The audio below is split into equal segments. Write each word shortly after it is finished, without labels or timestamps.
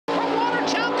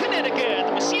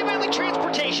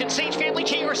Transportation, Sage Family,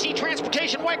 JRC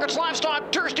Transportation, Weigert's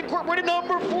Livestock, Durst Incorporated,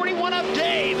 number 41 of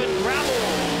David Gravel.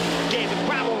 David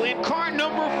Gravel in car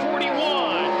number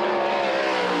 41.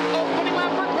 Opening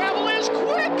lap for Gravel is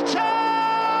quick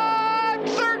time,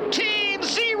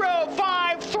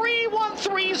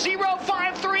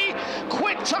 13:05.313.053.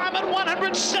 Quick time at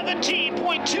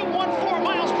 117.214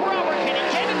 miles per hour. Can he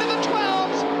get into the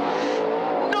 12s?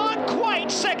 Not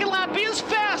quite. Second lap is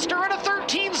faster at a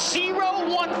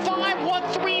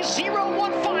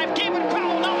 13:015.13015. David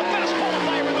Gravel now the fast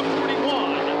qualifier in the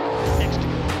 41. Next.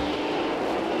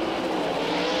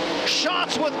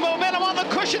 Schatz with momentum on the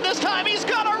cushion this time. He's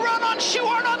got a run on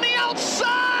Schuhart on the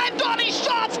outside. Donnie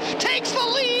Schatz takes the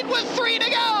lead with 3 to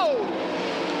go.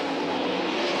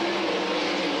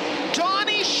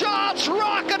 Donnie Schatz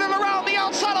rocketing around the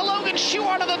outside of Logan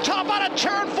Schuhart at the top out of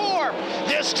turn 4.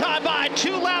 This time by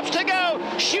 2 laps to go.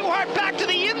 Schuhart back to the